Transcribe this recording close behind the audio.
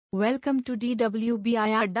Welcome to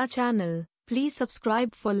DWBIADDA channel. Please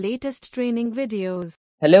subscribe for latest training videos.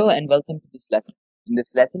 Hello and welcome to this lesson. In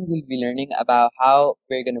this lesson, we'll be learning about how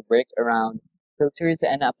we're going to work around filters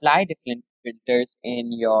and apply different filters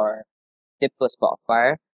in your Tibco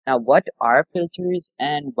spotfire. Now, what are filters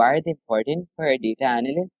and why are they important for a data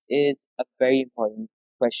analyst is a very important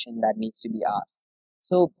question that needs to be asked.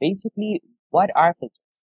 So basically, what are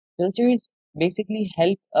filters? Filters basically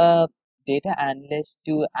help a data analyst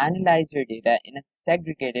to analyze your data in a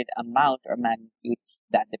segregated amount or magnitude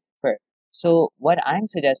that they prefer. So what I'm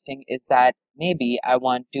suggesting is that maybe I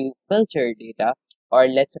want to filter data, or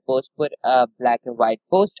let's suppose put a black and white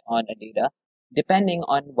post on a data depending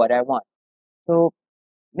on what I want. So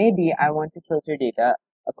maybe I want to filter data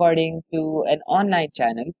according to an online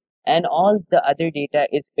channel and all the other data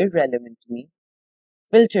is irrelevant to me.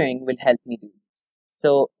 Filtering will help me do this.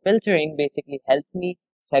 So filtering basically helps me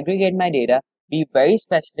segregate my data, be very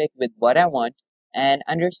specific with what I want, and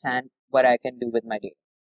understand what I can do with my data.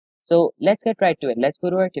 So let's get right to it. Let's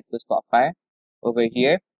go to our Tibco spotfire. Over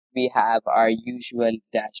here, we have our usual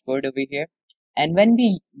dashboard over here. And when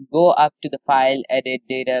we go up to the file, edit,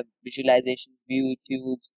 data, visualization, view,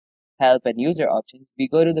 tools, help, and user options, we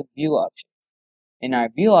go to the view options. In our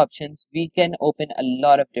view options, we can open a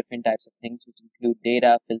lot of different types of things, which include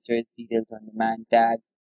data, filters, details on demand,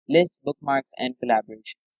 tags, lists, bookmarks, and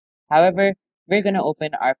collaborations. However, we're going to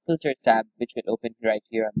open our filters tab, which will open right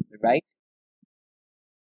here on the right.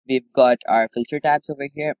 We've got our filter tabs over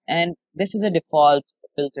here, and this is a default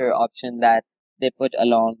filter option that they put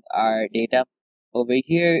along our data. Over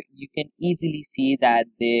here, you can easily see that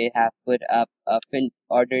they have put up a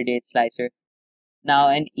order date slicer. Now,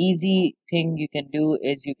 an easy thing you can do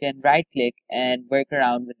is you can right click and work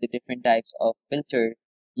around with the different types of filter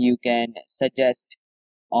you can suggest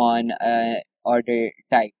on a order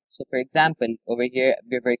type. So for example, over here,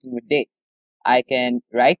 we're working with dates. I can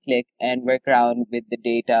right click and work around with the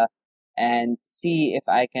data and see if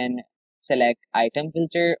I can select item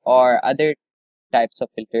filter or other types of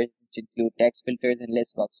filters, which include text filters and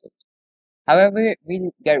list box filters. However,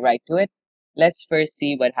 we'll get right to it. Let's first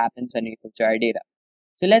see what happens when we filter our data.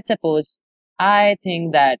 So let's suppose I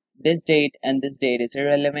think that this date and this date is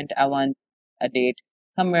irrelevant. I want a date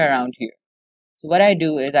somewhere around here. So what I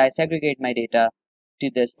do is I segregate my data to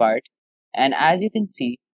this part, and as you can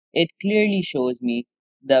see, it clearly shows me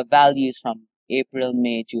the values from April,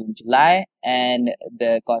 May, June, July, and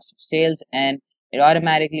the cost of sales, and it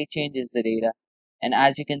automatically changes the data. And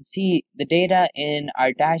as you can see, the data in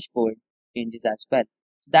our dashboard changes as well.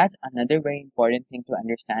 So that's another very important thing to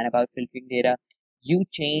understand about filtering data. You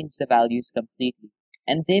change the values completely,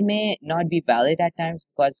 and they may not be valid at times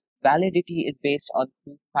because validity is based on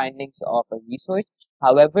the findings of a resource.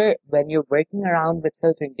 However, when you're working around with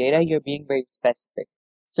filtering data, you're being very specific.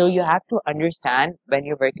 So you have to understand when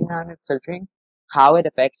you're working around with filtering how it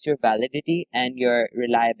affects your validity and your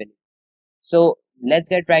reliability. So let's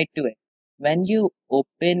get right to it. When you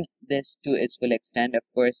open this to its full extent, of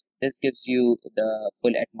course, this gives you the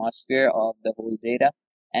full atmosphere of the whole data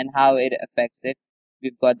and how it affects it.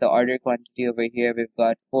 We've got the order quantity over here. We've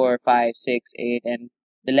got 4, 5, 6, 8, and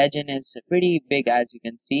the legend is pretty big as you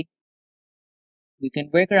can see. We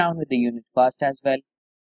can work around with the unit cost as well.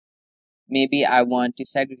 Maybe I want to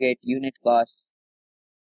segregate unit costs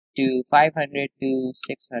to 500 to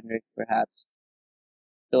 600 perhaps.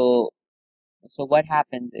 So what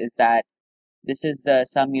happens is that this is the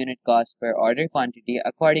sum unit cost per order quantity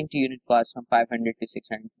according to unit cost from 500 to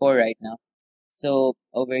 604 right now. So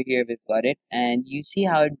over here we've got it, and you see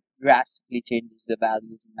how it drastically changes the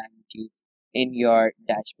values and magnitudes in your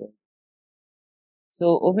dashboard.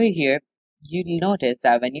 So over here, you'll notice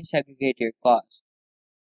that when you segregate your cost,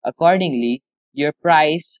 accordingly, your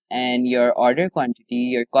price and your order quantity,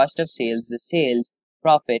 your cost of sales, the sales,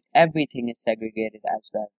 profit, everything is segregated as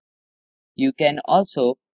well. You can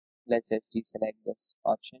also, let's just deselect this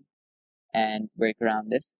option and work around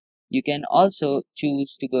this. You can also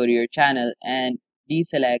choose to go to your channel and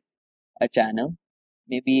deselect a channel.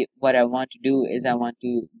 Maybe what I want to do is I want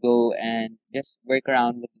to go and just work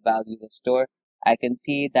around with the value of the store. I can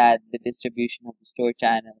see that the distribution of the store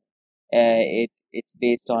channel, it's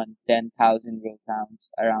based on 10,000 row counts,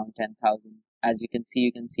 around 10,000. As you can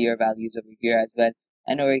see your values over here as well,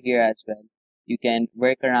 and over here as well. You can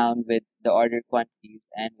work around with the order quantities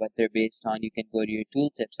and what they're based on. You can go to your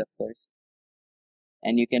tooltips, of course,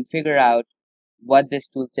 and you can figure out what this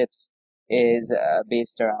tooltips is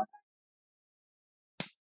based around.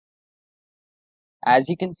 As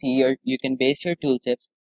you can see, you can base your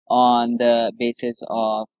tooltips on the basis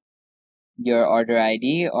of your order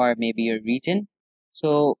ID or maybe your region.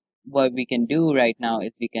 So what we can do right now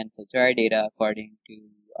is we can filter our data according to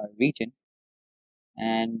our region,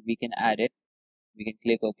 and we can add it. We can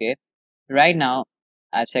click OK. Right now,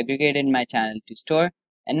 I've segregated my channel to store,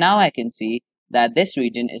 and now I can see that this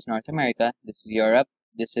region is North America, this is Europe,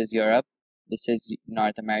 this is Europe, this is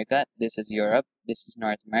North America, this is Europe, this is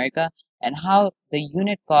North America, and how the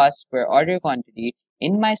unit cost per order quantity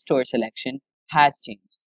in my store selection has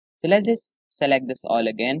changed. So let's just select this all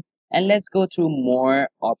again, and let's go through more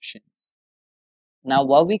options. Now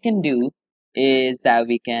what we can do is that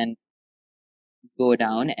we can go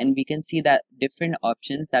down and we can see that different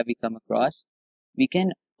options that we come across. We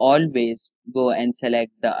can always go and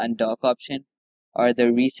select the undock option or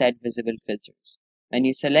the reset visible filters. When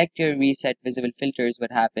you select your reset visible filters,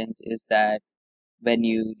 what happens is that when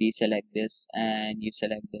you deselect this and you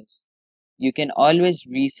select this, you can always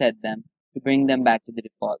reset them to bring them back to the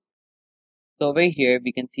default. So over here,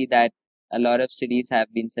 we can see that a lot of cities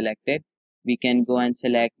have been selected. We can go and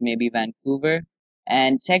select maybe Vancouver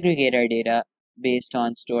and segregate our data based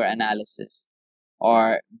on store analysis,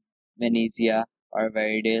 or Venezia or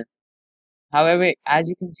Veridale. However, as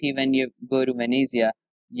you can see, when you go to Venezia,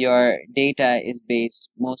 your data is based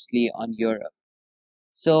mostly on Europe.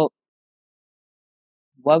 So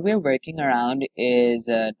what we're working around is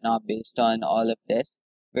not based on all of this.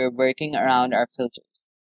 We're working around our filters.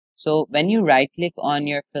 So when you right click on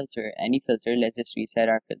your filter, any filter, let's just reset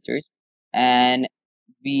our filters, and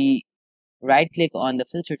we right click on the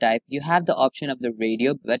filter type, you have the option of the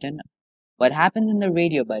radio button. What happens in the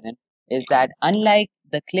radio button is that unlike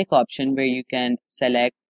the click option where you can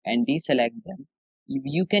select and deselect them,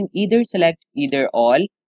 you can either select either all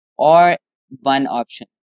or one option.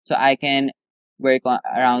 So I can work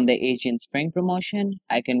around the Asian Spring promotion,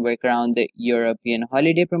 I can work around the European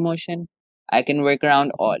holiday promotion, I can work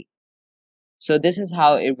around all. So this is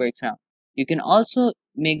how it works out. You can also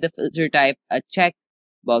make the filter type a check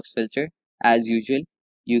box filter as usual.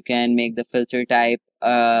 You can make the filter type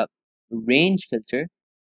a range filter.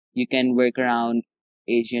 You can work around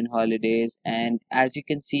Asian holidays, and as you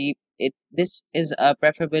can see, this is a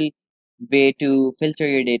preferable way to filter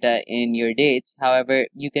your data in your dates. However,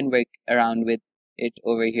 you can work around with it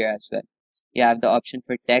over here as well. You have the option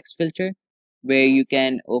for text filter, where you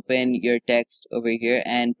can open your text over here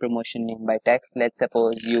and promotion name by text. Let's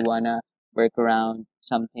suppose you wanna work around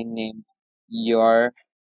something named your,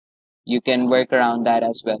 you can work around that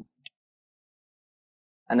as well.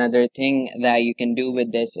 Another thing that you can do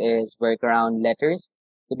with this is work around letters.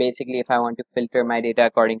 So basically, if I want to filter my data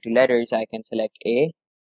according to letters, I can select A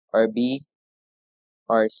or B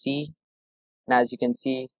or C. And as you can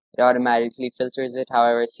see, it automatically filters it.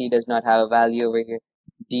 However, C does not have a value over here.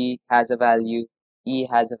 D has a value. E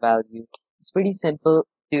has a value. It's pretty simple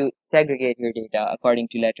to segregate your data according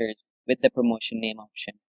to letters with the promotion name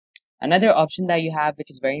option. Another option that you have, which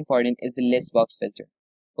is very important, is the list box filter.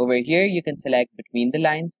 Over here, you can select between the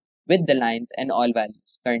lines, with the lines, and all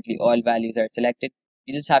values. Currently, all values are selected.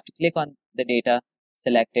 You just have to click on the data,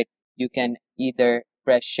 select it. You can either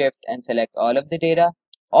press shift and select all of the data,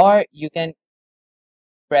 or you can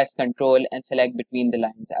press control and select between the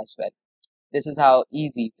lines as well. This is how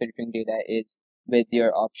easy filtering data is with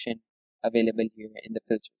your option available here in the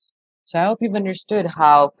filters. So I hope you've understood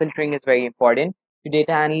how filtering is very important to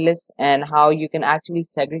data analysts and how you can actually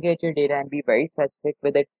segregate your data and be very specific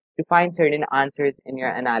with it to find certain answers in your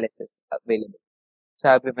analysis available. So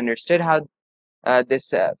I hope you've understood how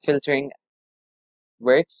this filtering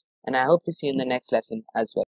works, and I hope to see you in the next lesson as well.